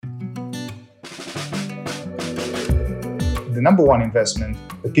the number one investment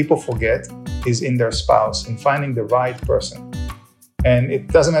that people forget is in their spouse, in finding the right person. And it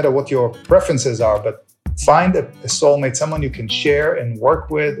doesn't matter what your preferences are, but find a soulmate, someone you can share and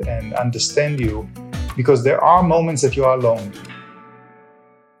work with and understand you, because there are moments that you are alone.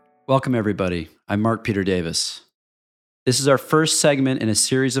 Welcome, everybody. I'm Mark Peter Davis. This is our first segment in a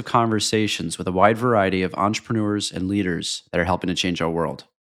series of conversations with a wide variety of entrepreneurs and leaders that are helping to change our world.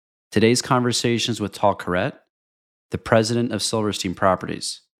 Today's conversation is with Tal Keret, the president of Silverstein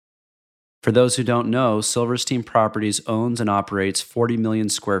Properties. For those who don't know, Silverstein Properties owns and operates 40 million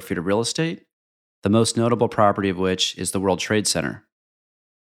square feet of real estate, the most notable property of which is the World Trade Center.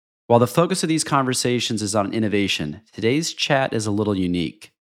 While the focus of these conversations is on innovation, today's chat is a little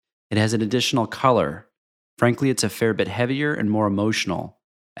unique. It has an additional color. Frankly, it's a fair bit heavier and more emotional,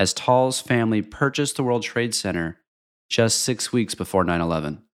 as Tal's family purchased the World Trade Center just 6 weeks before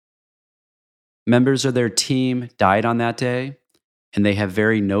 9/11. Members of their team died on that day, and they have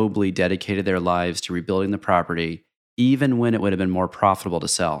very nobly dedicated their lives to rebuilding the property, even when it would have been more profitable to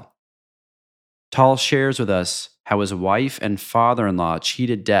sell. Tal shares with us how his wife and father-in-law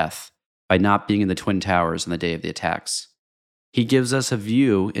cheated death by not being in the Twin Towers on the day of the attacks. He gives us a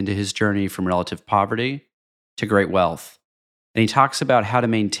view into his journey from relative poverty to great wealth, and he talks about how to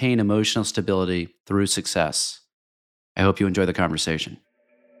maintain emotional stability through success. I hope you enjoy the conversation.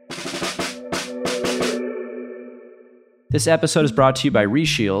 This episode is brought to you by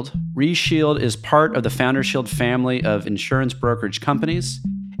Reshield. Reshield is part of the FounderShield family of insurance brokerage companies.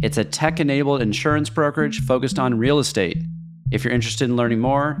 It's a tech-enabled insurance brokerage focused on real estate. If you're interested in learning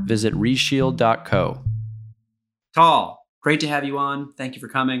more, visit reshield.co. Tal, great to have you on. Thank you for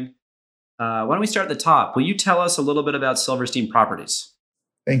coming. Why don't we start at the top? Will you tell us a little bit about Silverstein Properties?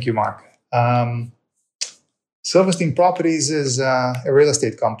 Thank you, Mark. Silverstein Properties is a real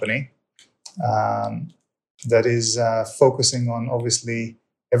estate company that is focusing on, obviously,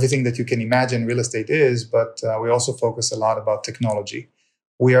 everything that you can imagine real estate is, but we also focus a lot about technology.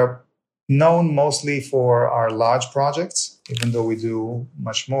 We are known mostly for our large projects, even though we do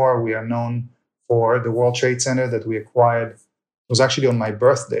much more. We are known for the World Trade Center that we acquired. It was actually on my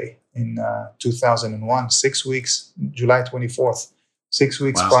birthday in 2001, 6 weeks, July 24th, 6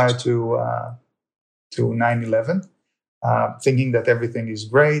 weeks prior to 9/11. Thinking that everything is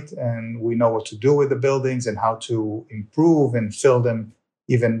great and we know what to do with the buildings and how to improve and fill them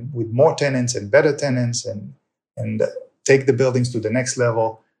even with more tenants and better tenants and take the buildings to the next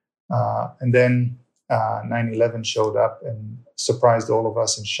level. And then 9/11 showed up and surprised all of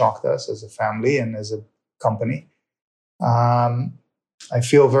us and shocked us as a family and as a company. I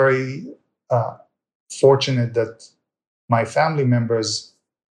feel very fortunate that my family members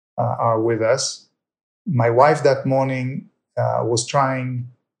are with us. My wife that morning was trying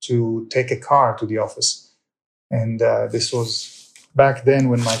to take a car to the office. And this was back then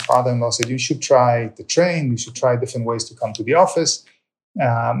when my father-in-law said, you should try the train, you should try different ways to come to the office.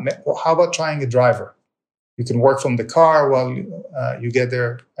 How about trying a driver? You can work from the car while you get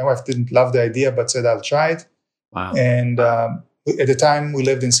there. My wife didn't love the idea, but said, I'll try it. Wow. And at the time, we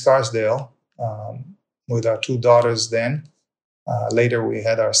lived in Scarsdale with our two daughters then. Later, we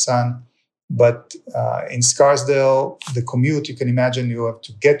had our son. But in Scarsdale, the commute, you can imagine you have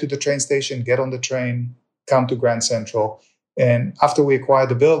to get to the train station, get on the train, come to Grand Central. And after we acquired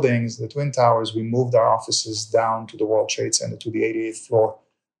the buildings, the Twin Towers, we moved our offices down to the World Trade Center, to the 88th floor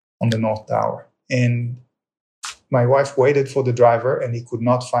on the North Tower. And my wife waited for the driver, and he could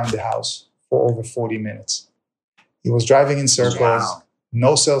not find the house for over 40 minutes. He was driving in circles, Wow.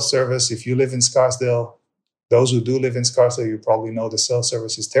 No cell service. If you live in Scarsdale, those who do live in Scarsdale, you probably know the cell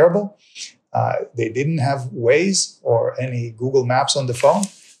service is terrible. They didn't have Waze or any Google Maps on the phone.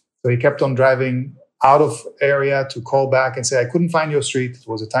 So he kept on driving out of area to call back and say, I couldn't find your street. It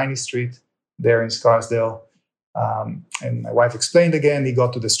was a tiny street there in Scarsdale. And my wife explained again. He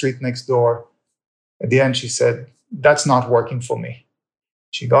got to the street next door. At the end, she said, that's not working for me.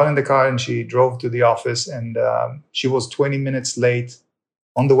 She got in the car and she drove to the office. And she was 20 minutes late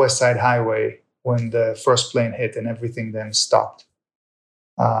on the West Side Highway when the first plane hit and everything then stopped.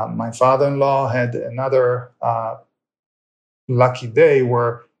 My father-in-law had another lucky day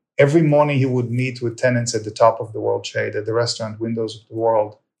where every morning he would meet with tenants at the top of the World Trade, at the restaurant Windows of the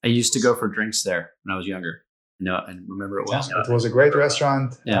World. I used to go for drinks there when I was younger. No, I remember it well. Yeah, it was a great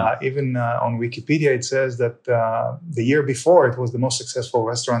restaurant. Yeah. Even on Wikipedia, it says that the year before, it was the most successful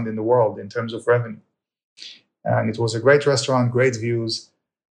restaurant in the world in terms of revenue. And it was a great restaurant, great views.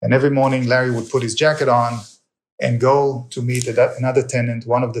 And every morning, Larry would put his jacket on and go to meet another tenant,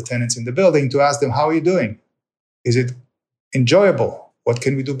 one of the tenants in the building, to ask them, how are you doing? Is it enjoyable? What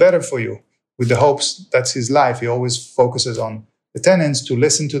can we do better for you? with the hopes that's his life. He always focuses on the tenants to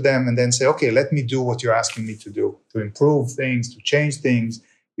listen to them and then say, okay, let me do what you're asking me to do, to improve things, to change things.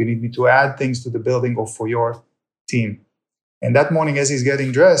 You need me to add things to the building or for your team. And that morning, as he's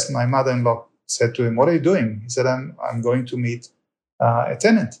getting dressed, my mother-in-law said to him, what are you doing? He said, I'm going to meet a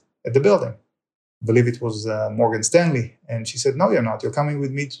tenant at the building. I believe it was Morgan Stanley. And she said, no, you're not. You're coming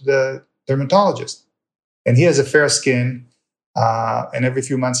with me to the dermatologist. And he has a fair skin. And every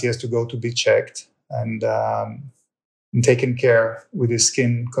few months he has to go to be checked and taken care with his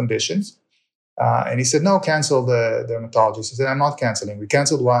skin conditions. And he said, no, cancel the dermatologist. He said, I'm not canceling. We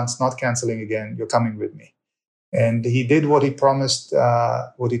canceled once, not canceling again. You're coming with me. And he did what he promised,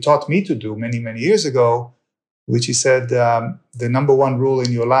 what he taught me to do many, many years ago, which he said, the number one rule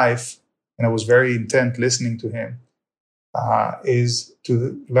in your life, and I was very intent listening to him, is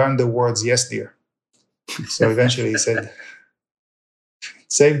to learn the words, yes, dear. So eventually he said,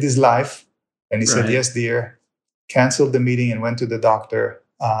 saved his life. And he said, yes, dear, canceled the meeting and went to the doctor.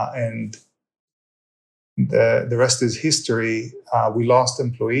 And the rest is history. We lost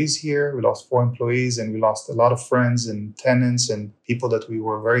employees here. We lost 4 employees, and we lost a lot of friends and tenants and people that we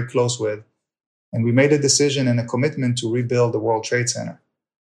were very close with. And we made a decision and a commitment to rebuild the World Trade Center.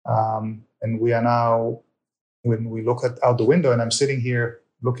 And we are now, when we look out the window, and I'm sitting here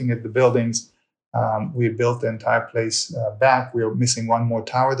looking at the buildings, we built the entire place back. We are missing one more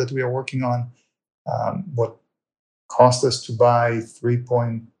tower that we are working on. What cost us to buy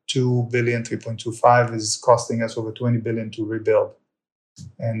 3.2 billion, 3.25 is costing us over 20 billion to rebuild.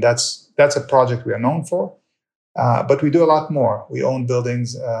 And that's a project we are known for. But we do a lot more. We own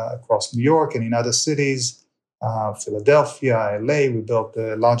buildings across New York and in other cities, Philadelphia, LA. We built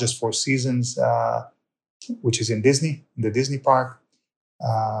the largest Four Seasons, which is in Disney, in the Disney park.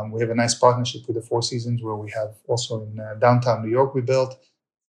 We have a nice partnership with the Four Seasons, where we have also in downtown New York we built.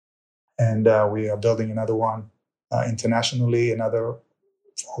 And we are building another one internationally, another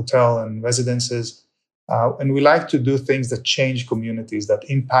hotel and residences. And we like to do things that change communities, that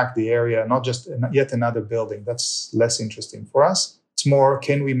impact the area, not just yet another building. That's less interesting for us. It's more,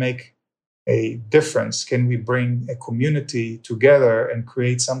 can we make a difference? Can we bring a community together and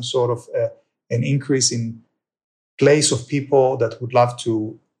create some sort of an increase in place of people that would love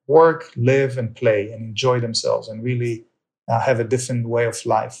to work, live, and play and enjoy themselves and really have a different way of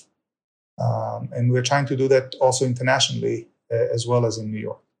life. And we're trying to do that also internationally as well as in New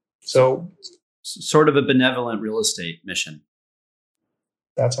York. So sort of a benevolent real estate mission.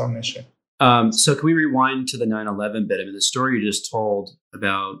 That's our mission. So can we rewind to the 9/11 bit? I mean, the story you just told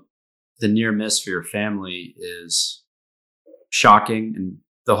about the near miss for your family is shocking. And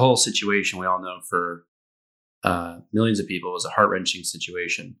the whole situation, we all know, for millions of people, was a heart-wrenching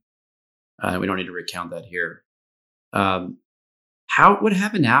situation. We don't need to recount that here. What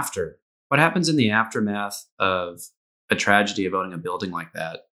happened after? What happens in the aftermath of a tragedy of owning a building like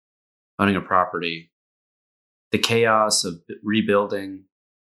that, owning a property, the chaos of rebuilding?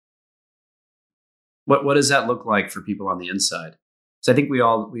 What does that look like for people on the inside? So I think a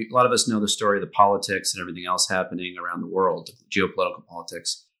lot of us know the story of the politics and everything else happening around the world, geopolitical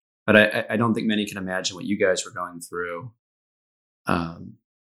politics. But I don't think many can imagine what you guys were going through.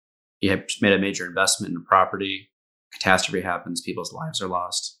 You have made a major investment in a property, catastrophe happens, people's lives are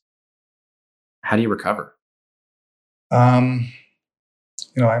lost. How do you recover? I'm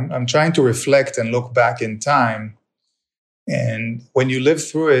trying to reflect and look back in time. And when you live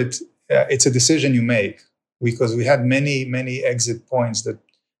through it, it's a decision you make, because we had many, many exit points that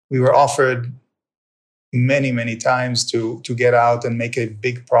we were offered many, many times to get out and make a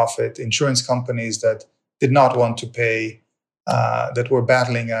big profit. Insurance companies that did not want to pay, that were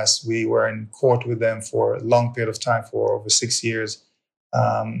battling us. We were in court with them for a long period of time, for over 6 years.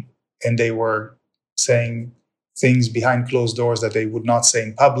 And they were saying things behind closed doors that they would not say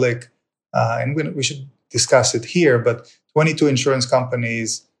in public. And we should discuss it here, but 22 insurance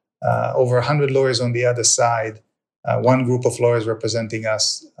companies, over 100 lawyers on the other side, one group of lawyers representing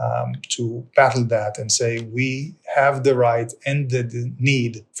us, to battle that and say, we have the right and the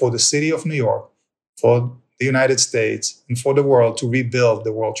need for the city of New York, for the United States, and for the world to rebuild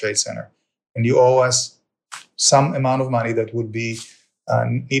the World Trade Center. And you owe us some amount of money that would be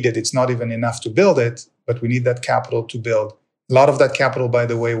needed. It's not even enough to build it, but we need that capital to build. A lot of that capital, by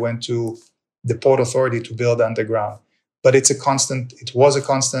the way, went to the Port Authority to build underground. But it was a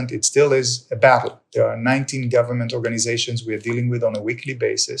constant, it still is a battle. There are 19 government organizations we are dealing with on a weekly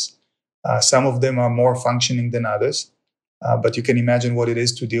basis. Some of them are more functioning than others, but you can imagine what it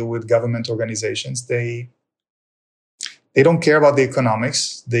is to deal with government organizations. They don't care about the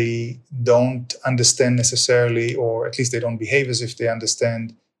economics. They don't understand necessarily, or at least they don't behave as if they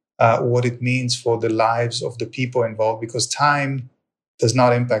understand what it means for the lives of the people involved, because time does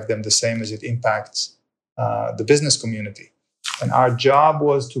not impact them the same as it impacts the business community. And our job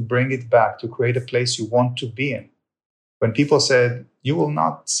was to bring it back, to create a place you want to be in. When people said, you will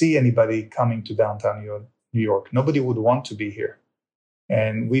not see anybody coming to downtown New York, nobody would want to be here.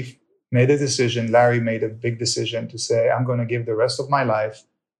 And we've made a decision, Larry made a big decision to say, I'm going to give the rest of my life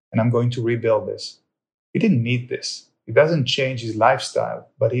and I'm going to rebuild this. He didn't need this. It doesn't change his lifestyle,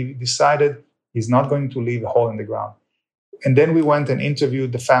 but he decided he's not going to leave a hole in the ground. And then we went and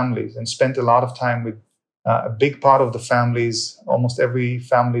interviewed the families and spent a lot of time with a big part of the families, almost every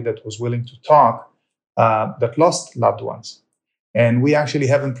family that was willing to talk, that lost loved ones. And we actually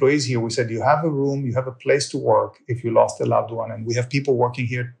have employees here. We said, you have a room, you have a place to work if you lost a loved one. And we have people working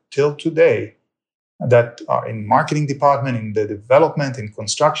here till today that are in marketing department, in the development, in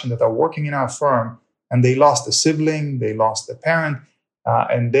construction, that are working in our firm. And they lost a sibling, they lost a parent.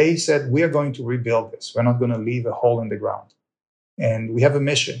 And they said, we are going to rebuild this. We're not going to leave a hole in the ground. And we have a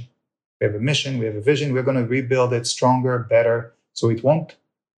mission. We have a mission, we have a vision. We're going to rebuild it stronger, better, so it won't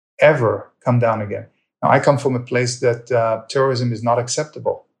ever come down again. Now, I come from a place that terrorism is not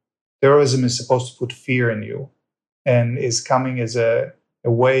acceptable. Terrorism is supposed to put fear in you and is coming as a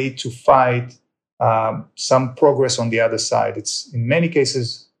way to fight some progress on the other side. It's in many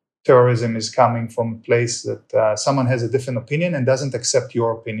cases, terrorism is coming from a place that someone has a different opinion and doesn't accept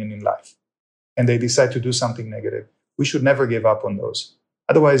your opinion in life. And they decide to do something negative. We should never give up on those.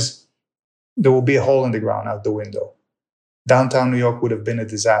 Otherwise, there will be a hole in the ground out the window. Downtown New York would have been a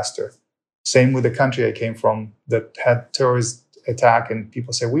disaster. Same with the country I came from that had terrorist attack, and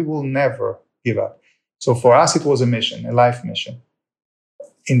people say, we will never give up. So for us, it was a mission, a life mission.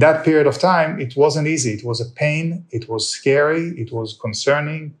 In that period of time, it wasn't easy. It was a pain. It was scary. It was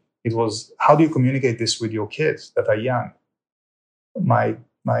concerning. It was, how do you communicate this with your kids that are young? My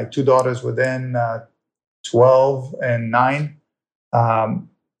two daughters were then 12 and 9.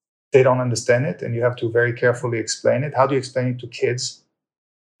 They don't understand it, and you have to very carefully explain it. How do you explain it to kids?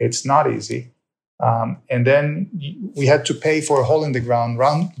 It's not easy. And then we had to pay for a hole in the ground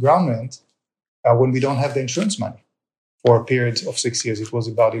rent when we don't have the insurance money for a period of 6 years. It was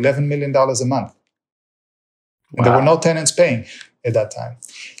about $11 million a month. And there were no tenants paying at that time.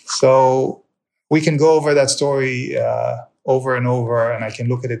 So we can go over that story over and over, and I can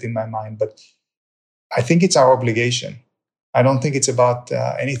look at it in my mind. But I think it's our obligation. I don't think it's about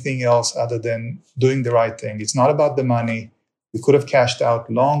anything else other than doing the right thing. It's not about the money. We could have cashed out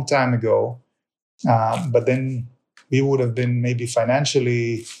long time ago, but then we would have been maybe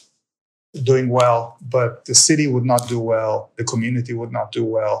financially doing well, but the city would not do well. The community would not do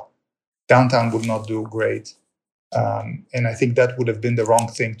well. Downtown would not do great. And I think that would have been the wrong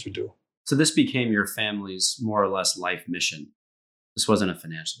thing to do. So this became your family's more or less life mission. This wasn't a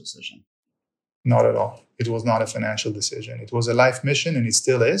financial decision. Not at all. It was not a financial decision. It was a life mission, and it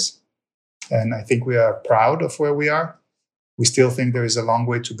still is. And I think we are proud of where we are. We still think there is a long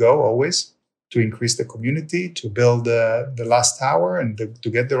way to go, always, to increase the community, to build the last tower, and to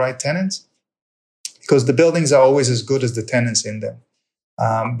get the right tenants. Because the buildings are always as good as the tenants in them.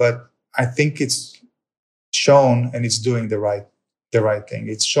 But I think it's shown, and it's doing the right thing.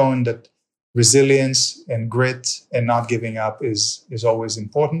 It's shown that resilience and grit and not giving up is always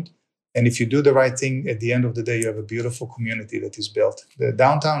important. And if you do the right thing, at the end of the day, you have a beautiful community that is built. The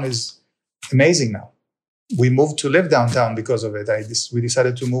downtown is amazing now. We moved to live downtown because of it. We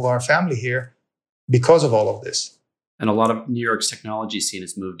decided to move our family here because of all of this. And a lot of New York's technology scene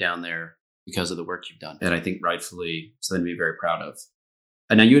has moved down there because of the work you've done. And I think rightfully something to be very proud of.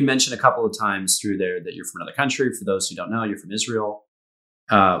 And now you had mentioned a couple of times through there that you're from another country. For those who don't know, you're from Israel.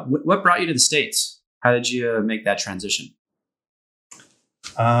 What brought you to the States? How did you make that transition?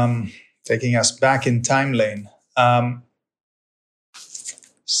 Taking us back in time lane.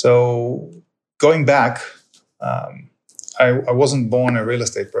 So going back, I wasn't born a real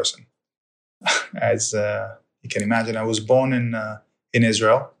estate person. As you can imagine, I was born in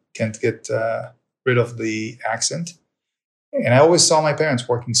Israel. Can't get rid of the accent. And I always saw my parents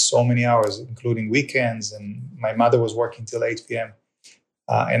working so many hours, including weekends, and my mother was working till 8 p.m.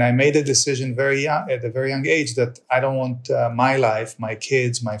 And I made a decision at a very young age that I don't want my life, my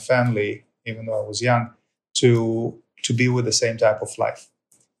kids, my family, even though I was young, to be with the same type of life.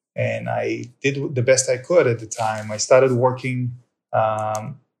 And I did the best I could at the time. I started working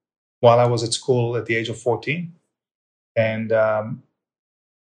while I was at school at the age of 14. And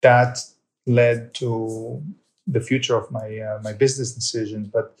that led to the future of my business decisions.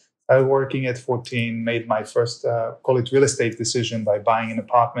 But I was working at 14, made my first, call it real estate decision by buying an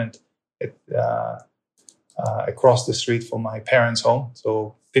apartment at across the street from my parents' home.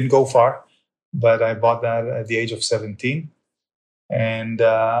 So didn't go far, but I bought that at the age of 17. And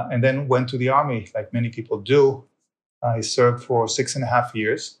then went to the army, like many people do. I served for 6.5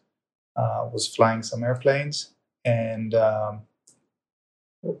 years, was flying some airplanes, and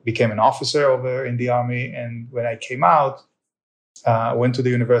became an officer over in the army. And when I came out, went to the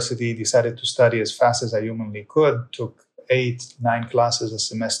university, decided to study as fast as I humanly could, took 8-9 classes a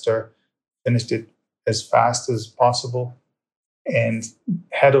semester, finished it as fast as possible, and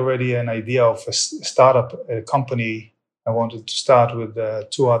had already an idea of a startup, a company I wanted to start with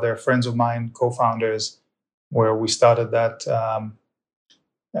 2 other friends of mine, co-founders, where we started that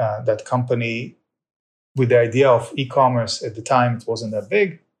company with the idea of e-commerce. At the time, it wasn't that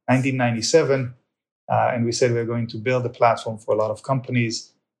big, 1997. And we said we're going to build a platform for a lot of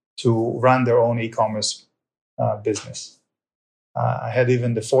companies to run their own e-commerce business. I had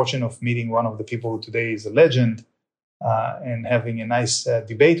even the fortune of meeting one of the people who today is a legend and having a nice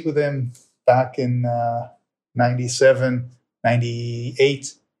debate with him back in 97,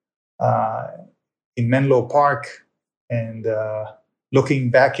 98 in Menlo Park. And looking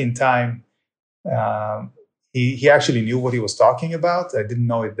back in time, he actually knew what he was talking about. I didn't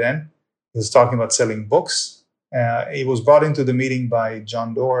know it then. He was talking about selling books. He was brought into the meeting by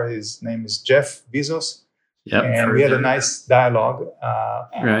John Doerr. His name is Jeff Bezos. Yep, and we had a nice dialogue.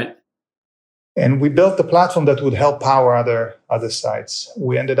 Right. And we built the platform that would help power other sites.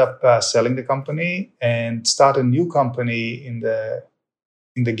 We ended up selling the company and start a new company in the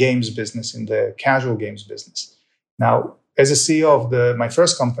games business, in the casual games business. Now, as a CEO of my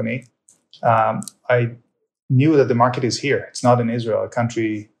first company, I knew that the market is here. It's not in Israel, a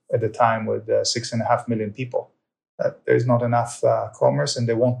country at the time with 6.5 million people. There's not enough commerce, and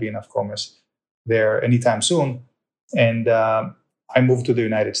there won't be enough commerce there anytime soon. And I moved to the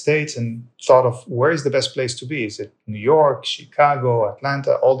United States and thought of where is the best place to be? Is it New York, Chicago,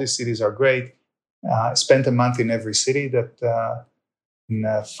 Atlanta? All these cities are great. I spent a month in every city,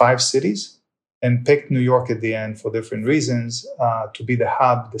 in 5 cities, and picked New York at the end for different reasons to be the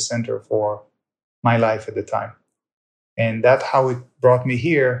hub, the center for my life at the time. And that's how it brought me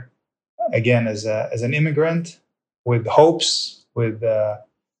here, again, as an immigrant with hopes, with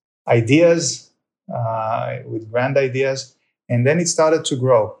ideas, with grand ideas. And then it started to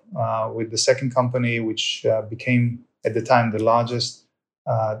grow with the second company, which became at the time the largest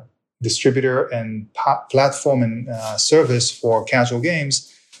distributor and platform and service for casual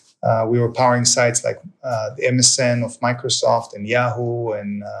games. We were powering sites like the MSN of Microsoft and Yahoo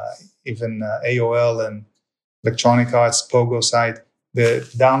and even AOL and Electronic Arts, Pogo site. The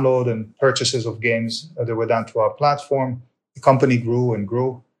download and purchases of games that were done through our platform. The company grew and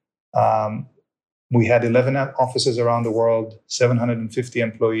grew. We had 11 offices around the world, 750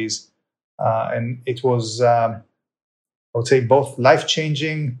 employees. And it was, I would say, both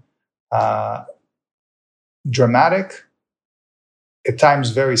life-changing, dramatic, at times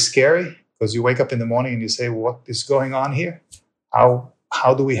very scary, because you wake up in the morning and you say, what is going on here?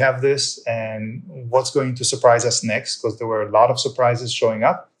 How do we have this? And what's going to surprise us next? Because there were a lot of surprises showing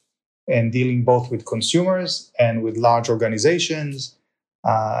up, and dealing both with consumers and with large organizations.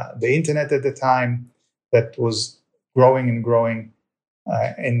 The internet at the time that was growing and growing.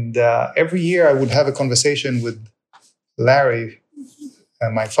 And every year I would have a conversation with Larry,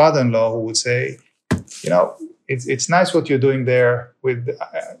 my father-in-law, who would say, it's nice what you're doing there with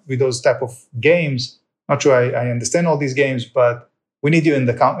those type of games. Not sure I understand all these games, but we need you in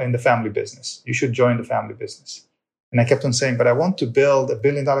the family business. You should join the family business. And I kept on saying, but I want to build $1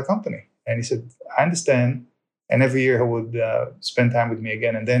 billion company. And he said, I understand. And every year he would spend time with me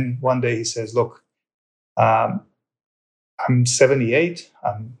again. And then one day he says, look, I'm 78.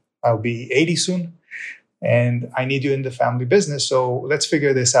 I'll be 80 soon. And I need you in the family business. So let's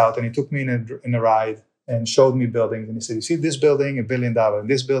figure this out. And he took me in a ride and showed me buildings. And he said, you see this building, $1 billion, and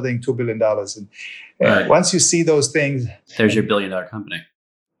this building, $2 billion. And Right. Once you see those things, there's your $1 billion company.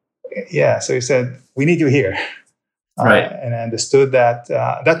 Yeah. So he said, we need you here. Right. And I understood that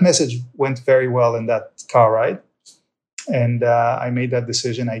that message went very well in that car ride. And I made that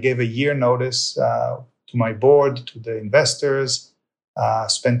decision. I gave a year notice to my board, to the investors,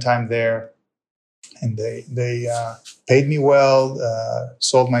 spent time there. And they paid me well,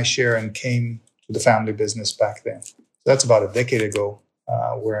 sold my share, and came to the family business back then. So that's about a decade ago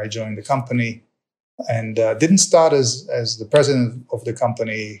where I joined the company. And didn't start as the president of the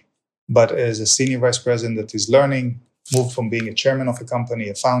company, but as a senior vice president that is learning, moved from being a chairman of a company,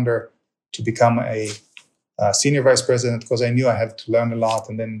 a founder, to become a senior vice president, because I knew I had to learn a lot,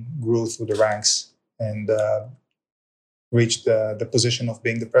 and then grew through the ranks and reached the position of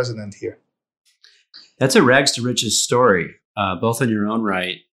being the president here. That's a rags to riches story, both in your own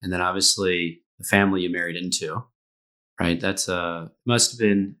right, and then obviously the family you married into. Right. That's must have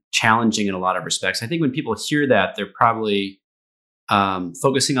been challenging in a lot of respects. I think when people hear that, they're probably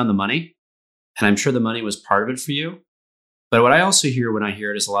focusing on the money, and I'm sure the money was part of it for you. But what I also hear when I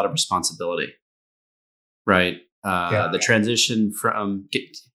hear it is a lot of responsibility. Right. The transition from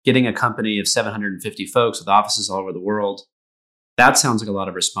getting a company of 750 folks with offices all over the world. That sounds like a lot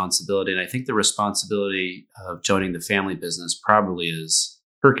of responsibility. And I think the responsibility of joining the family business probably is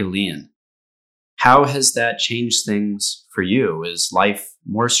Herculean. How has that changed things for you? Is life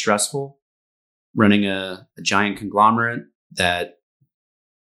more stressful running a giant conglomerate that,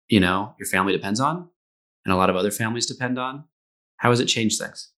 your family depends on and a lot of other families depend on? How has it changed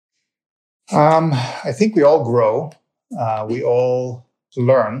things? I think we all grow. We all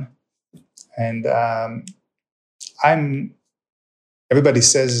learn. And everybody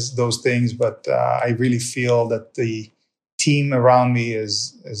says those things, but I really feel that the team around me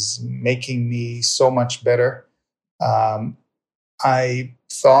is making me so much better. I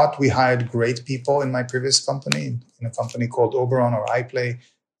thought we hired great people in my previous company, in a company called Oberon or iPlay,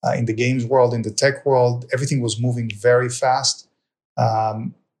 in the games world, in the tech world. Everything was moving very fast.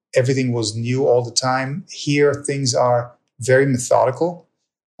 Everything was new all the time. Here, things are very methodical.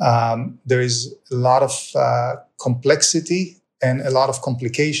 There is a lot of complexity and a lot of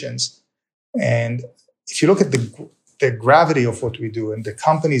complications. And if you look at the gravity of what we do and the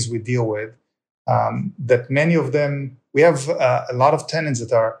companies we deal with, that many of them, we have a lot of tenants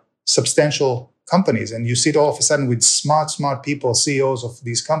that are substantial companies. And you see it all of a sudden with smart people, CEOs of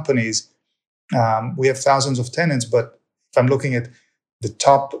these companies. We have thousands of tenants, but if I'm looking at the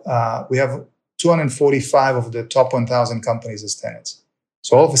top, we have 245 of the top 1,000 companies as tenants.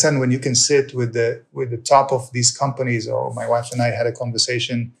 So all of a sudden, when you can sit with the top of these companies, or my wife and I had a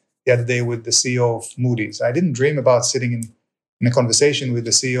conversation the other day with the CEO of Moody's. I didn't dream about sitting in a conversation with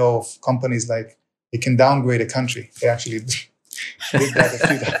the CEO of companies like it can downgrade a country. They actually did that a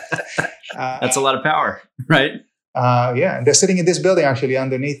few times. That's a lot of power, right? Yeah, and they're sitting in this building, actually,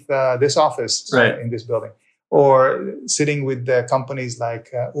 underneath this office, right, in this building. Or sitting with companies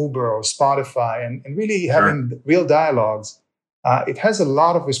like Uber or Spotify and really having real dialogues. It has a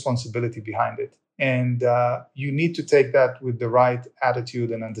lot of responsibility behind it. And you need to take that with the right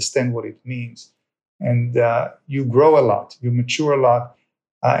attitude and understand what it means. And you grow a lot, you mature a lot,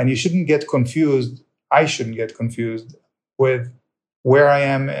 and you shouldn't get confused. I shouldn't get confused with where I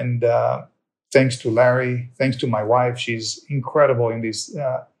am. And thanks to Larry, thanks to my wife, she's incredible in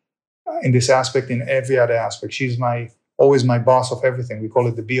this aspect, in every other aspect. She's always my boss of everything. We call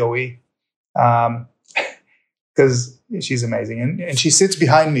it the BOE. Because she's amazing. And she sits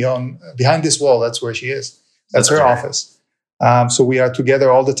behind me behind this wall. That's where she is. That's her office. So we are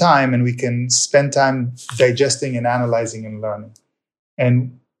together all the time, and we can spend time digesting and analyzing and learning.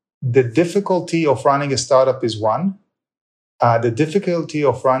 And the difficulty of running a startup is one. The difficulty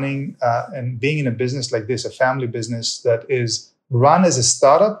of running and being in a business like this, a family business that is run as a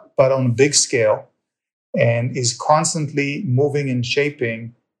startup, but on a big scale, and is constantly moving and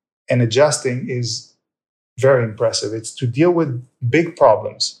shaping and adjusting, is very impressive. It's to deal with big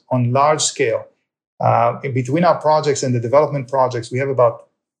problems on large scale. In between our projects and the development projects, we have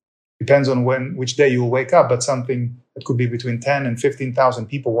depends on which day you'll wake up, but something that could be between 10 and 15,000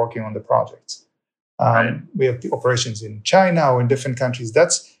 people working on the projects. Right. We have the operations in China or in different countries.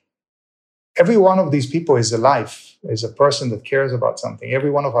 Every one of these people is a life, is a person that cares about something. Every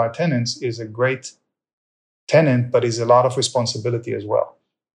one of our tenants is a great tenant, but is a lot of responsibility as well.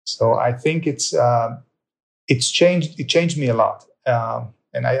 So I think it's changed. It changed me a lot,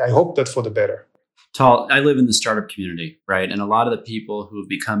 and I hope that for the better. Tal, I live in the startup community, right? And a lot of the people who have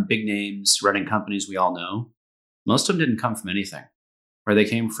become big names running companies we all know, most of them didn't come from anything, or they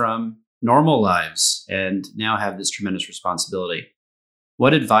came from normal lives and now have this tremendous responsibility.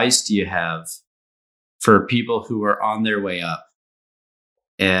 What advice do you have for people who are on their way up?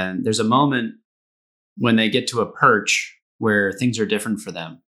 And there's a moment when they get to a perch where things are different for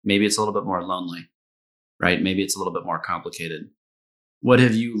them. Maybe it's a little bit more lonely, right? Maybe it's a little bit more complicated. What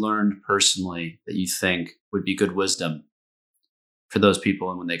have you learned personally that you think would be good wisdom for those people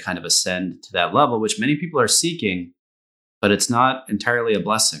and when they kind of ascend to that level, which many people are seeking, but it's not entirely a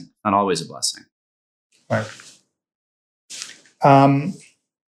blessing, not always a blessing? Right.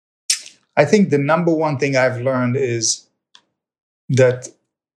 I think the number one thing I've learned is that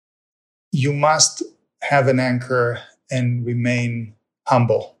you must have an anchor and remain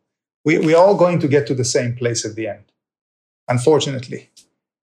humble. We're all going to get to the same place at the end. Unfortunately,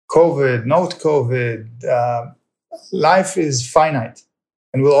 COVID, not COVID, life is finite,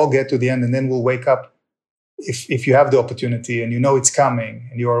 and we'll all get to the end, and then we'll wake up if you have the opportunity and you know it's coming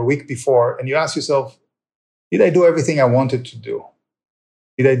and you're a week before and you ask yourself, did I do everything I wanted to do?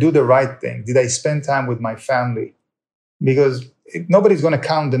 Did I do the right thing? Did I spend time with my family? Because nobody's going to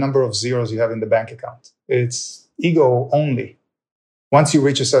count the number of zeros you have in the bank account. It's ego only. Once you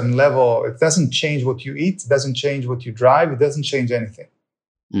reach a certain level, it doesn't change what you eat, it doesn't change what you drive, it doesn't change anything.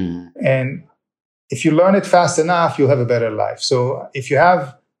 And if you learn it fast enough, you'll have a better life. So if you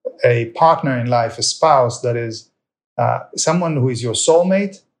have a partner in life, a spouse that is someone who is your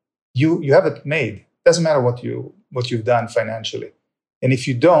soulmate, you have it made. It doesn't matter what you've done financially. And if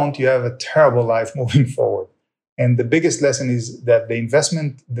you don't, you have a terrible life moving forward. And the biggest lesson is that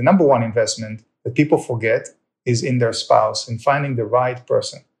the number one investment that people forget is in their spouse and finding the right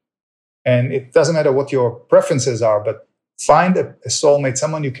person. And it doesn't matter what your preferences are, but find a soulmate,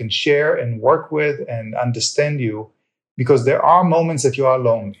 someone you can share and work with and understand you, because there are moments that you are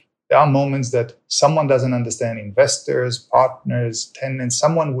lonely. There are moments that someone doesn't understand, investors, partners, tenants,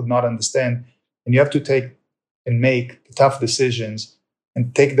 someone would not understand. And you have to take and make the tough decisions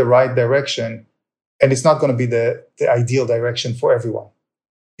and take the right direction. And it's not going to be the ideal direction for everyone.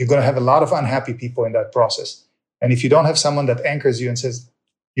 You're going to have a lot of unhappy people in that process. And if you don't have someone that anchors you and says,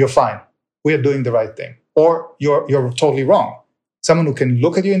 you're fine, we are doing the right thing, or you're totally wrong. Someone who can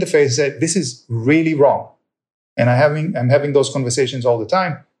look at you in the face and say, this is really wrong. And I'm having those conversations all the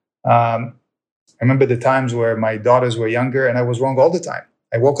time. I remember the times where my daughters were younger and I was wrong all the time.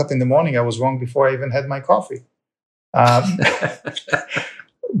 I woke up in the morning, I was wrong before I even had my coffee.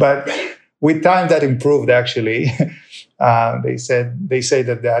 But with time that improved, actually. They say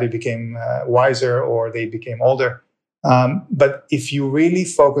that daddy became wiser or they became older. But if you really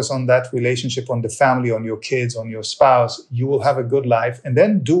focus on that relationship, on the family, on your kids, on your spouse, you will have a good life, and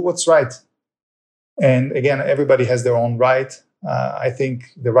then do what's right. And again, everybody has their own right. I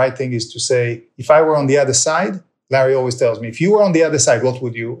think the right thing is to say, if I were on the other side, Larry always tells me, if you were on the other side, what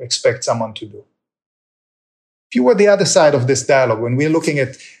would you expect someone to do? If you were the other side of this dialogue, when we're looking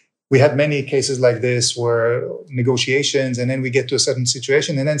at, we had many cases like this where negotiations, and then we get to a certain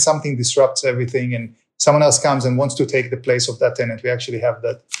situation, and then something disrupts everything, and someone else comes and wants to take the place of that tenant. We actually have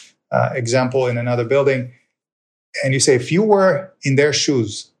that example in another building. And you say, if you were in their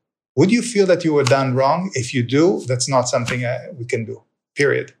shoes, would you feel that you were done wrong? If you do, that's not something we can do,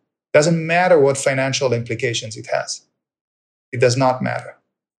 period. Doesn't matter what financial implications it has. It does not matter.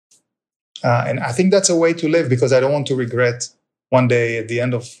 And I think that's a way to live, because I don't want to regret one day at the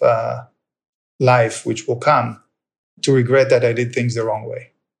end of life, which will come, to regret that I did things the wrong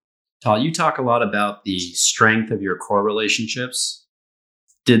way. Tal, you talk a lot about the strength of your core relationships.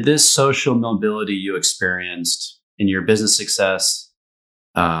 Did this social mobility you experienced in your business success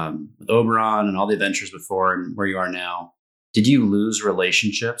with Oberon and all the ventures before and where you are now, did you lose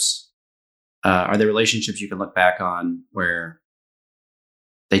relationships? Are there relationships you can look back on where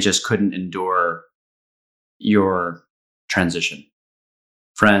they just couldn't endure your transition?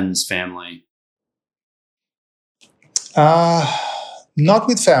 Friends, family? Not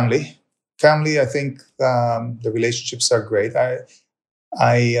with family. Family, I think the relationships are great. There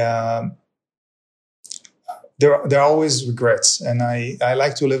are always regrets, and I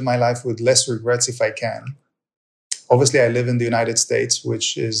like to live my life with less regrets if I can. Obviously, I live in the United States,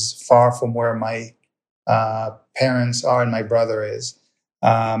 which is far from where my parents are and my brother is.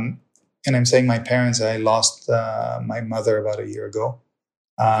 And I'm saying my parents, I lost my mother about a year ago.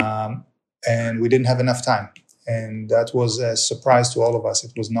 And we didn't have enough time. And that was a surprise to all of us.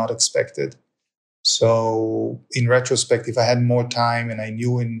 It was not expected. So in retrospect, if I had more time and I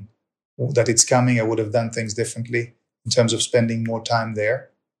knew that it's coming, I would have done things differently in terms of spending more time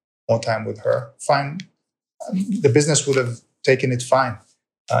there, more time with her. Fine. The business would have taken it fine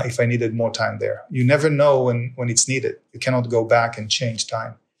if I needed more time there. You never know when it's needed. You cannot go back and change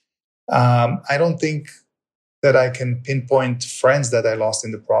time. I don't think that I can pinpoint friends that I lost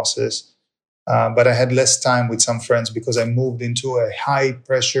in the process. But I had less time with some friends because I moved into a high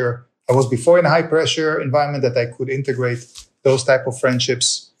pressure. I was before in a high pressure environment that I could integrate those type of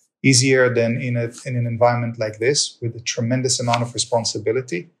friendships easier than in an environment like this, with a tremendous amount of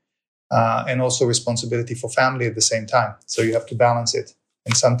responsibility and also responsibility for family at the same time. So you have to balance it.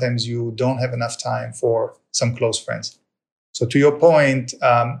 And sometimes you don't have enough time for some close friends. So to your point,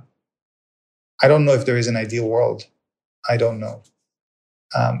 I don't know if there is an ideal world. I don't know.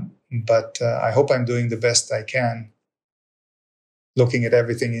 But I hope I'm doing the best I can, looking at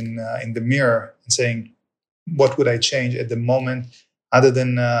everything in the mirror and saying, what would I change at the moment, other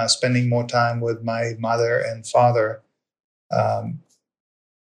than spending more time with my mother and father,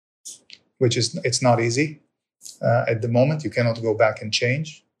 which is, it's not easy. At the moment, you cannot go back and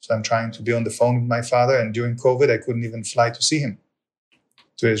change. So I'm trying to be on the phone with my father. And during COVID, I couldn't even fly to see him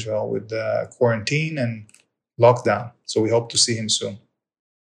to Israel with quarantine and lockdown. So we hope to see him soon.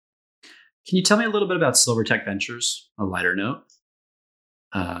 Can you tell me a little bit about Silvertech Ventures, a lighter note?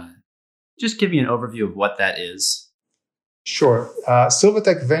 Just give me an overview of what that is. Sure.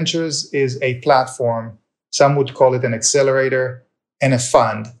 Silvertech Ventures is a platform, some would call it an accelerator, and a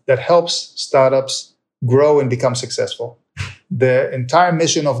fund that helps startups grow and become successful. The entire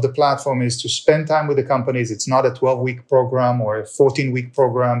mission of the platform is to spend time with the companies. It's not a 12-week program or a 14-week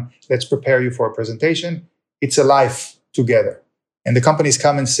program. Let's prepare you for a presentation. It's a life together. And the companies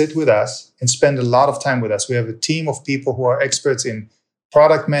come and sit with us and spend a lot of time with us. We have a team of people who are experts in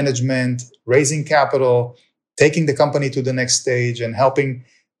product management, raising capital, taking the company to the next stage, and helping.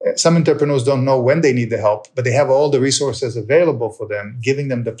 Some entrepreneurs don't know when they need the help, but they have all the resources available for them, giving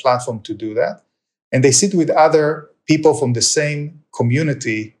them the platform to do that. And they sit with other people from the same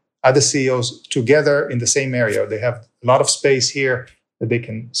community, other CEOs together in the same area. They have a lot of space here that they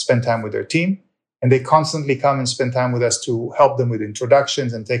can spend time with their team. And they constantly come and spend time with us to help them with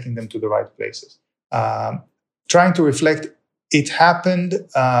introductions and taking them to the right places. Trying to reflect, it happened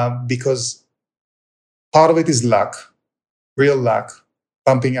because part of it is luck, real luck,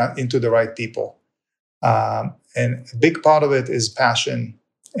 bumping into the right people. And a big part of it is passion.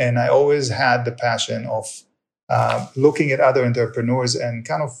 And I always had the passion of looking at other entrepreneurs and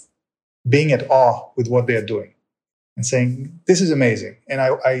kind of being at awe with what they're doing and saying, this is amazing. And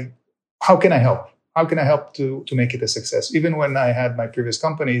I how can I help? How can I help to make it a success? Even when I had my previous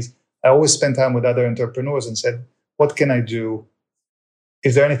companies, I always spent time with other entrepreneurs and said, what can I do?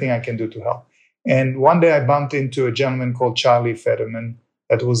 Is there anything I can do to help? And one day I bumped into a gentleman called Charlie Federman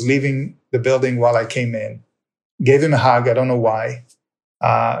that was leaving the building while I came in. Gave him a hug, I don't know why.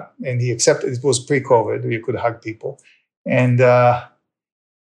 And he accepted, it was pre-COVID, you could hug people. And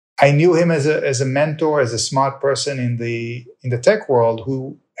I knew him as a mentor, as a smart person in the tech world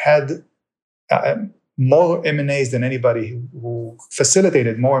who had more M&As than anybody, who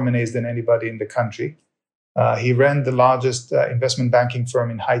facilitated more M&As than anybody in the country. He ran the largest investment banking firm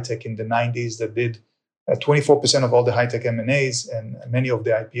in high tech in the 90s that did 24% of all the high tech M&As and many of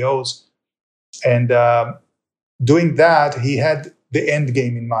the IPOs. And doing that, he had the end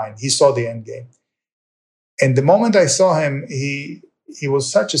game in mind. He saw the end game. And the moment I saw him, he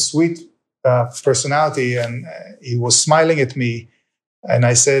was such a sweet personality, and he was smiling at me. And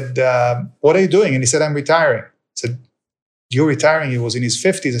I said, what are you doing? And he said, I'm retiring. I said, you're retiring? He was in his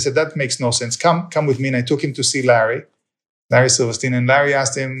 50s. I said, that makes no sense. Come with me. And I took him to see Larry Silverstein. And Larry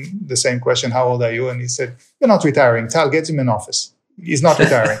asked him the same question, how old are you? And he said, you're not retiring. Tal, get him an office. He's not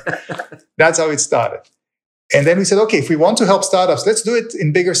retiring. That's how it started. And then we said, okay, if we want to help startups, let's do it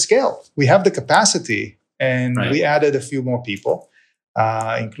in bigger scale. We have the capacity. And we added a few more people,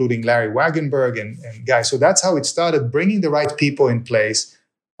 including Larry Wagenberg and guys. So that's how it started, bringing the right people in place.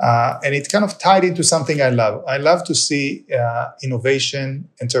 And it kind of tied into something I love. I love to see innovation,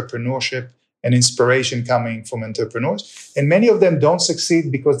 entrepreneurship, and inspiration coming from entrepreneurs. And many of them don't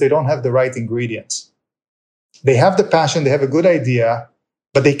succeed because they don't have the right ingredients. They have the passion, they have a good idea,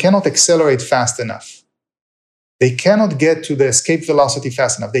 but they cannot accelerate fast enough. They cannot get to the escape velocity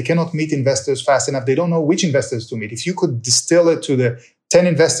fast enough. They cannot meet investors fast enough. They don't know which investors to meet. If you could distill it to the 10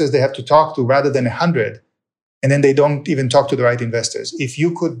 investors they have to talk to rather than 100, and then they don't even talk to the right investors. If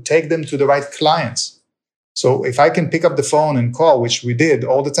you could take them to the right clients. So if I can pick up the phone and call, which we did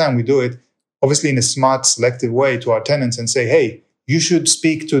all the time, we do it, obviously in a smart, selective way to our tenants and say, hey, you should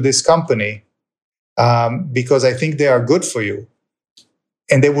speak to this company because I think they are good for you.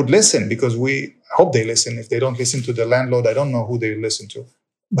 And they would listen, because we hope they listen. If they don't listen to the landlord, I don't know who they listen to.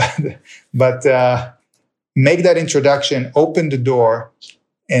 But make that introduction, open the door,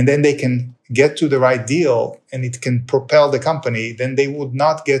 and then they can get to the right deal and it can propel the company. Then they would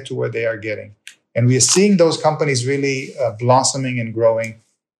not get to where they are getting. And we are seeing those companies really blossoming and growing.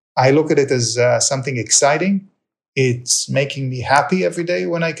 I look at it as something exciting. It's making me happy every day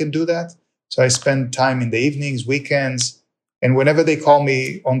when I can do that. So I spend time in the evenings, weekends, and whenever they call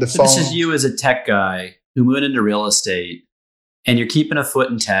me on the phone. This is you as a tech guy who moved into real estate, and you're keeping a foot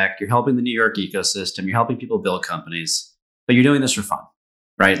in tech. You're helping the New York ecosystem. You're helping people build companies, but you're doing this for fun,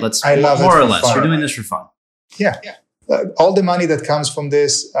 right? I love more it or less. Fun. You're doing this for fun. Yeah. All the money that comes from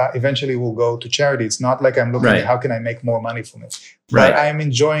this eventually will go to charity. It's not like I'm looking at how can I make more money from it. But I'm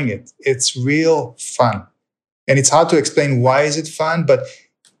enjoying it. It's real fun. And it's hard to explain why is it fun, but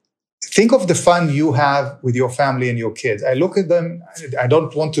think of the fun you have with your family and your kids. I look at them. I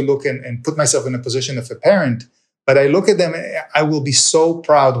don't want to look and put myself in a position of a parent, but I look at them. I will be so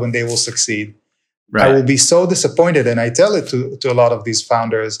proud when they will succeed. Right. I will be so disappointed, and I tell it to a lot of these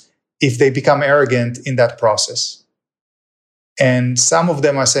founders, if they become arrogant in that process. And some of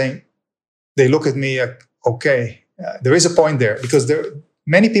them are saying, they look at me like, okay, there is a point there, because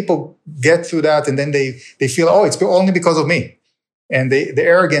many people get through that and then they feel, oh, it's only because of me. And the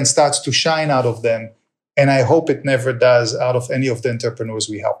arrogance starts to shine out of them. And I hope it never does out of any of the entrepreneurs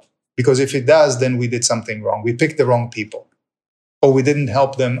we help. Because if it does, then we did something wrong. We picked the wrong people. Or we didn't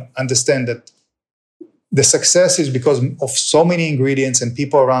help them understand that the success is because of so many ingredients and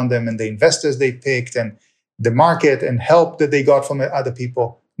people around them and the investors they picked and the market and help that they got from other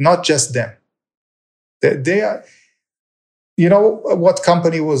people, not just them. They are, you know what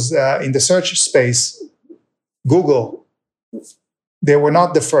company was in the search space? Google. They were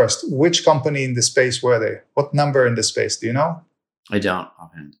not the first. Which company in the space were they? What number in the space? Do you know? I don't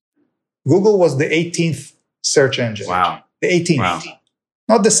offhand. Google was the 18th search engine. Wow. The 18th. Wow.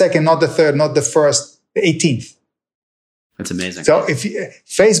 Not the second, not the third, not the first, the 18th. That's amazing. So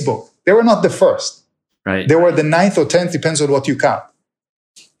Facebook, they were not the first. Right. They were the 9th or 10th, depends on what you count.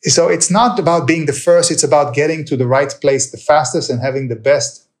 So it's not about being the first, it's about getting to the right place the fastest and having the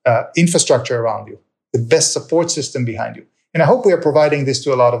best infrastructure around you, the best support system behind you. And I hope we are providing this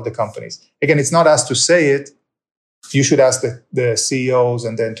to a lot of the companies. Again, it's not us to say it. You should ask the CEOs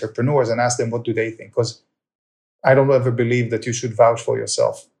and the entrepreneurs and ask them what do they think, because I don't ever believe that you should vouch for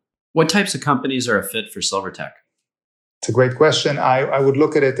yourself. What types of companies are a fit for Silvertech? It's a great question. I would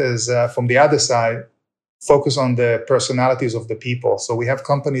look at it as from the other side, focus on the personalities of the people. So we have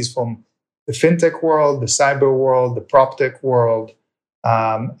companies from the fintech world, the cyber world, the prop tech world,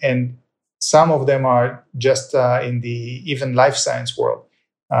 and some of them are just in the even life science world,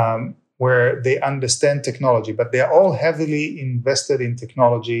 where they understand technology, but they are all heavily invested in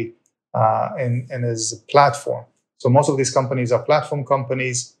technology and as a platform. So most of these companies are platform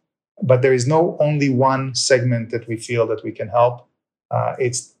companies, but there is no only one segment that we feel that we can help.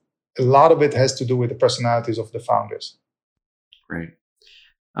 It's a lot of it has to do with the personalities of the founders. Great.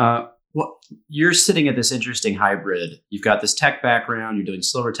 Well, you're sitting at this interesting hybrid. You've got this tech background. You're doing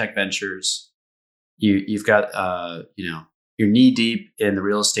Silvertech Ventures. You've got you're knee deep in the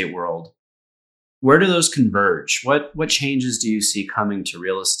real estate world. Where do those converge? What changes do you see coming to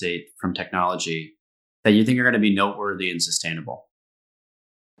real estate from technology that you think are going to be noteworthy and sustainable?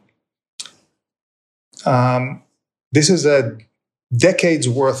 This is a decades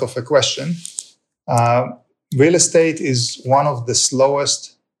worth of a question. Real estate is one of the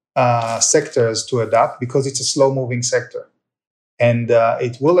slowest sectors to adapt because it's a slow moving sector. And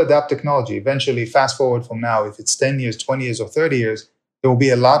it will adapt technology. Eventually, fast forward from now, if it's 10 years, 20 years, or 30 years, there will be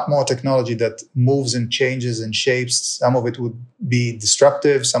a lot more technology that moves and changes and shapes. Some of it would be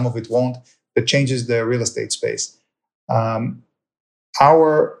disruptive, some of it won't, that changes the real estate space.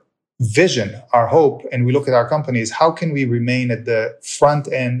 Our vision, our hope, and we look at our companies, how can we remain at the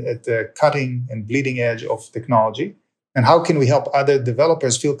front end, at the cutting and bleeding edge of technology? And how can we help other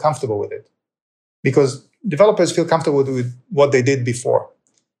developers feel comfortable with it? Because developers feel comfortable with what they did before.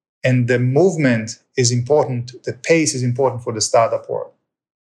 And the movement is important. The pace is important for the startup world.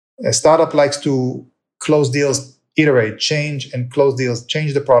 A startup likes to close deals, iterate, change, and close deals,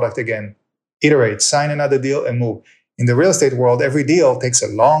 change the product again, iterate, sign another deal, and move. In the real estate world, every deal takes a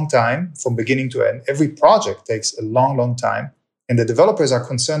long time from beginning to end. Every project takes a long, long time. And the developers are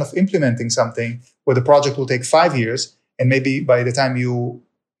concerned of implementing something where the project will take 5 years. And maybe by the time you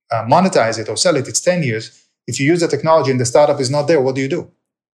monetize it or sell it, it's 10 years. If you use the technology and the startup is not there, what do you do?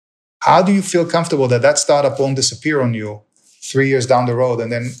 How do you feel comfortable that that startup won't disappear on you 3 years down the road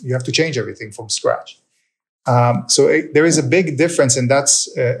and then you have to change everything from scratch? There is a big difference, and that's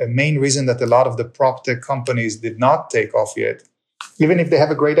a main reason that a lot of the prop tech companies did not take off yet. Even if they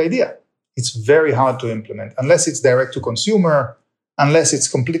have a great idea, it's very hard to implement unless it's direct to consumer, unless it's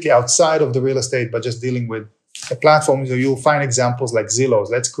completely outside of the real estate, but just dealing with a platform. So you'll find examples like Zillow.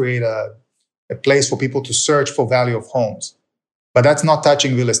 Let's create a place for people to search for value of homes. But that's not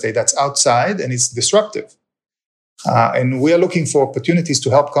touching real estate. That's outside, and it's disruptive. And we are looking for opportunities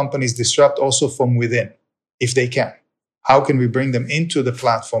to help companies disrupt also from within, if they can. How can we bring them into the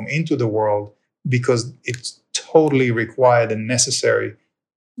platform, into the world? Because it's totally required and necessary.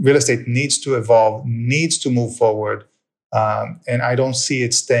 Real estate needs to evolve, needs to move forward. And I don't see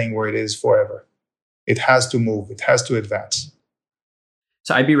it staying where it is forever. It has to move. It has to advance.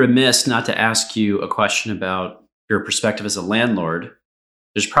 So I'd be remiss not to ask you a question about your perspective as a landlord.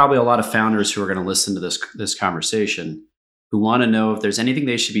 There's probably a lot of founders who are going to listen to this conversation who want to know if there's anything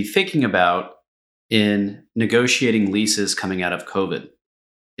they should be thinking about in negotiating leases coming out of COVID.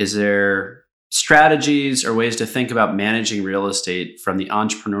 Is there strategies or ways to think about managing real estate from the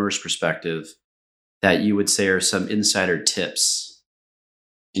entrepreneur's perspective that you would say are some insider tips?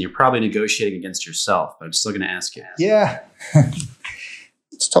 And you're probably negotiating against yourself, but I'm still going to ask you. Yeah,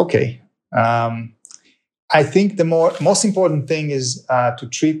 it's okay. I think the most important thing is to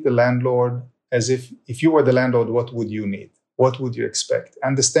treat the landlord as if you were the landlord, what would you need? What would you expect?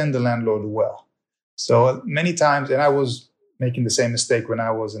 Understand the landlord well. So many times, and I was making the same mistake when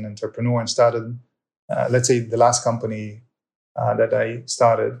I was an entrepreneur and started, let's say the last company that I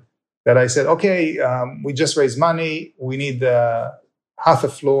started, that I said, okay, we just raised money. We need half a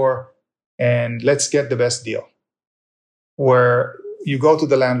floor and let's get the best deal. Where you go to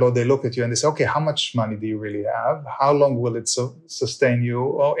the landlord, they look at you and they say, okay, how much money do you really have? How long will it sustain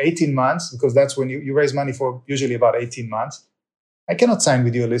you? Oh, 18 months, because that's when you raise money for usually about 18 months. I cannot sign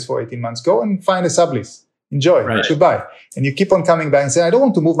with you a lease for 18 months. Go and find a sublease. Enjoy. Right. Goodbye. And you keep on coming back and say, I don't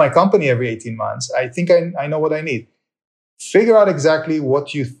want to move my company every 18 months. I think I know what I need. Figure out exactly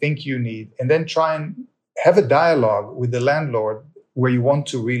what you think you need and then try and have a dialogue with the landlord where you want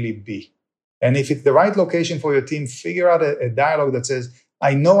to really be. And if it's the right location for your team, figure out a dialogue that says,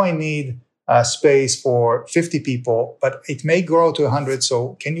 I know I need space for 50 people, but it may grow to 100.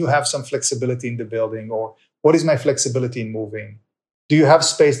 So can you have some flexibility in the building? Or what is my flexibility in moving? Do you have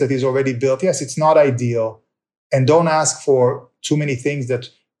space that is already built? Yes, it's not ideal. And don't ask for too many things that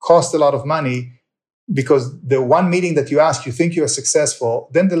cost a lot of money, because the one meeting that you ask, you think you're successful,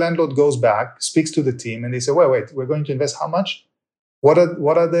 then the landlord goes back, speaks to the team, and they say, wait, we're going to invest how much? What are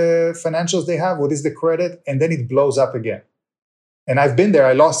the financials they have? What is the credit? And then it blows up again. And I've been there.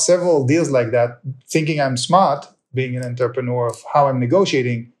 I lost several deals like that, thinking I'm smart, being an entrepreneur, of how I'm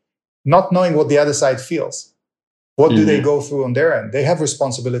negotiating, not knowing what the other side feels. What do they go through on their end? They have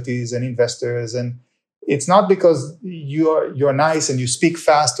responsibilities and investors. And it's not because you're nice and you speak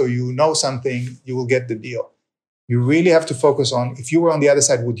fast or you know something, you will get the deal. You really have to focus on, if you were on the other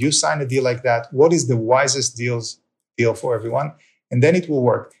side, would you sign a deal like that? What is the wisest deal for everyone? And then it will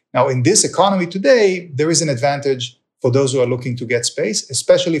work. Now, in this economy today, there is an advantage for those who are looking to get space,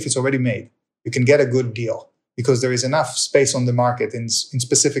 especially if it's already made. You can get a good deal because there is enough space on the market in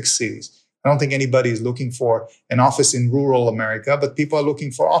specific cities. I don't think anybody is looking for an office in rural America, but people are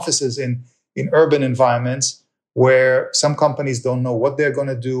looking for offices in urban environments where some companies don't know what they're going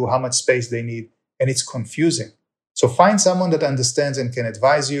to do, how much space they need, and it's confusing. So find someone that understands and can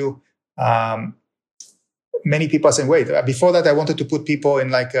advise you. Many people are saying, wait, before that, I wanted to put people in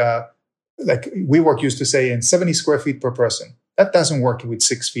like WeWork used to say, in 70 square feet per person. That doesn't work with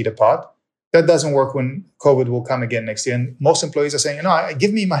 6 feet apart. That doesn't work when COVID will come again next year. And most employees are saying,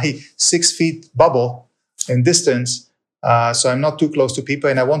 give me my 6 feet bubble in distance, so I'm not too close to people.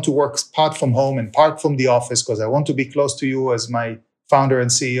 And I want to work part from home and part from the office because I want to be close to you as my founder and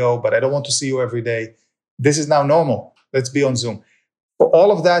CEO, but I don't want to see you every day. This is now normal. Let's be on Zoom. For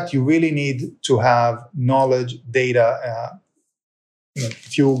all of that, you really need to have knowledge, data.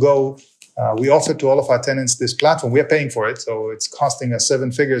 If you go, we offer to all of our tenants this platform. We're paying for it, so it's costing us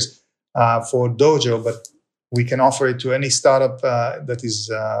 7 figures for Dojo, but we can offer it to any startup that is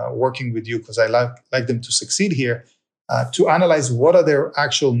working with you, because I like them to succeed here, to analyze what are their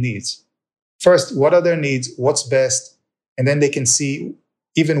actual needs. First, what are their needs? What's best? And then they can see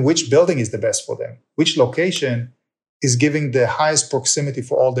even which building is the best for them, which location is giving the highest proximity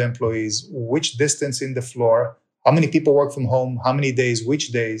for all the employees, which distance in the floor, how many people work from home, how many days,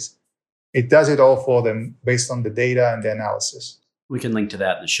 which days. It does it all for them based on the data and the analysis. We can link to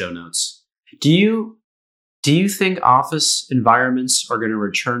that in the show notes. Do you think office environments are going to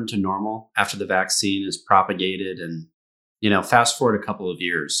return to normal after the vaccine is propagated and, fast forward a couple of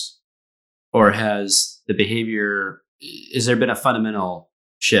years? Or has there been a fundamental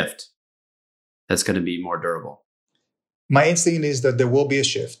shift that's going to be more durable? My instinct is that there will be a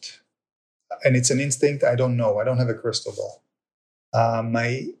shift. And it's an instinct. I don't know. I don't have a crystal ball.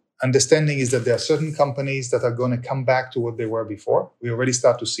 My understanding is that there are certain companies that are going to come back to what they were before. We already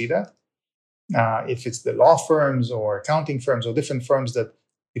start to see that. If it's the law firms or accounting firms or different firms that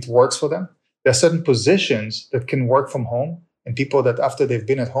it works for them. There are certain positions that can work from home, and people that after they've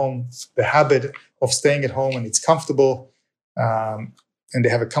been at home, the habit of staying at home and it's comfortable, and they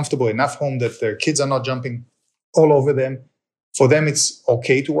have a comfortable enough home that their kids are not jumping all over them. For them, it's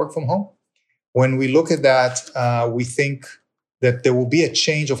okay to work from home. When we look at that, we think that there will be a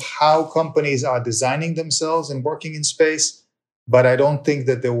change of how companies are designing themselves and working in space. But I don't think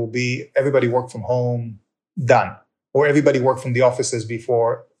that there will be everybody work from home done, or everybody work from the offices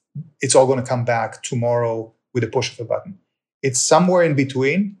before. It's all going to come back tomorrow with a push of a button. It's somewhere in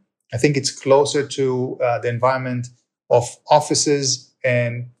between. I think it's closer to the environment of offices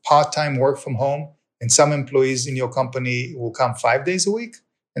and part-time work from home. And some employees in your company will come 5 days a week.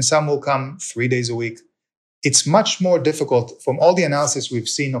 and some will come 3 days a week. It's much more difficult from all the analysis we've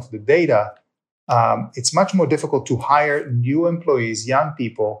seen of the data. It's much more difficult to hire new employees, young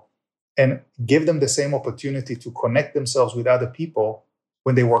people, and give them the same opportunity to connect themselves with other people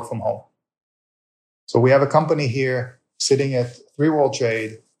when they work from home. So we have a company here sitting at 3 World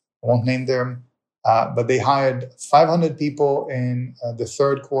Trade. I won't name them, but they hired 500 people in the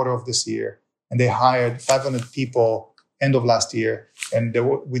third quarter of this year, and they hired 500 people end of last year. And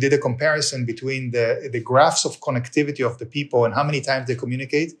we did a comparison between the graphs of connectivity of the people and how many times they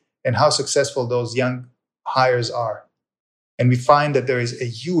communicate and how successful those young hires are. And we find that there is a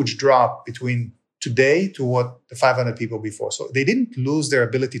huge drop between today to what the 500 people before. So they didn't lose their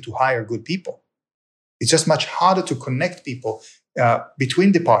ability to hire good people. It's just much harder to connect people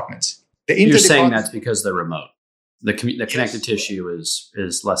between departments. You're saying that's because they're remote. The connective tissue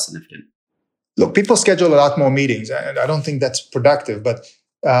is less significant. Look, people schedule a lot more meetings, and I don't think that's productive. But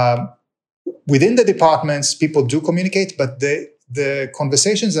within the departments, people do communicate, but the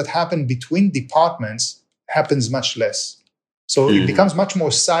conversations that happen between departments happens much less. So it becomes much more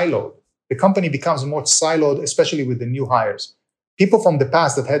siloed. The company becomes more siloed, especially with the new hires. People from the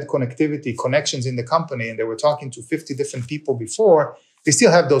past that had connections in the company, and they were talking to 50 different people before, they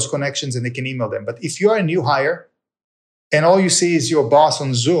still have those connections and they can email them. But if you're a new hire and all you see is your boss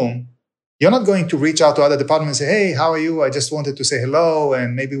on Zoom, you're not going to reach out to other departments and say, hey, how are you? I just wanted to say hello,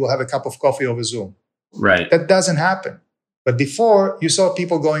 and maybe we'll have a cup of coffee over Zoom. Right. That doesn't happen. But before, you saw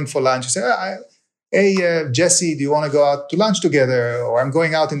people going for lunch. You say, hey, Jesse, do you want to go out to lunch together? Or I'm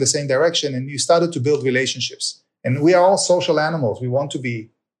going out in the same direction. And you started to build relationships. And we are all social animals. We want to be,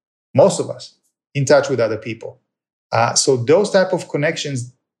 most of us, in touch with other people. So those type of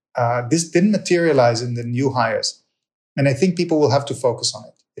connections, this didn't materialize in the new hires. And I think people will have to focus on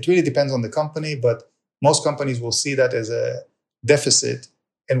it. It really depends on the company, but most companies will see that as a deficit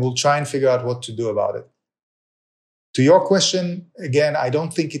and will try and figure out what to do about it. To your question, again, I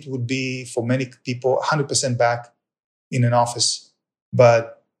don't think it would be for many people 100% back in an office,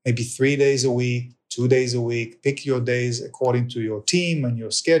 but maybe 3 days a week, 2 days a week. Pick your days according to your team and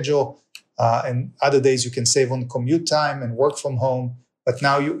your schedule. And other days you can save on commute time and work from home. But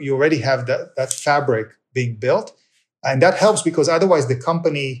now you already have that fabric being built. And that helps because otherwise the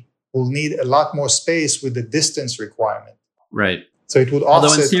company will need a lot more space with the distance requirement. Right. So it would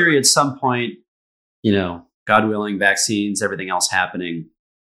offset. Although in theory, at some point, God willing, vaccines, everything else happening,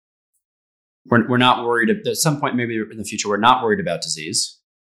 we're not worried. At some point, maybe in the future, we're not worried about disease.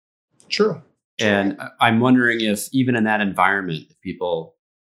 True. And I'm wondering if even in that environment, if people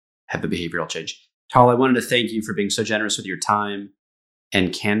have a behavioral change. Tal, I wanted to thank you for being so generous with your time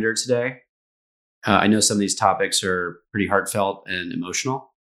and candor today. I know some of these topics are pretty heartfelt and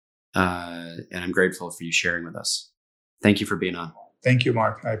emotional, and I'm grateful for you sharing with us. Thank you for being on. Thank you,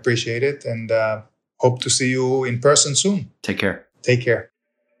 Mark. I appreciate it, and hope to see you in person soon. Take care. Take care.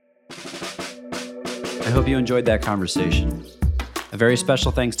 I hope you enjoyed that conversation. A very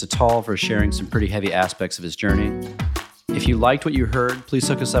special thanks to Tal for sharing some pretty heavy aspects of his journey. If you liked what you heard, please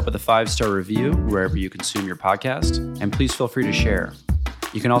hook us up with a 5-star review wherever you consume your podcast, and please feel free to share.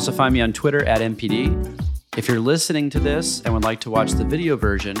 You can also find me on Twitter @MPD. If you're listening to this and would like to watch the video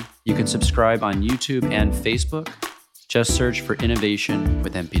version, you can subscribe on YouTube and Facebook. Just search for Innovation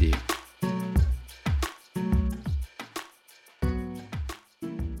with MPD.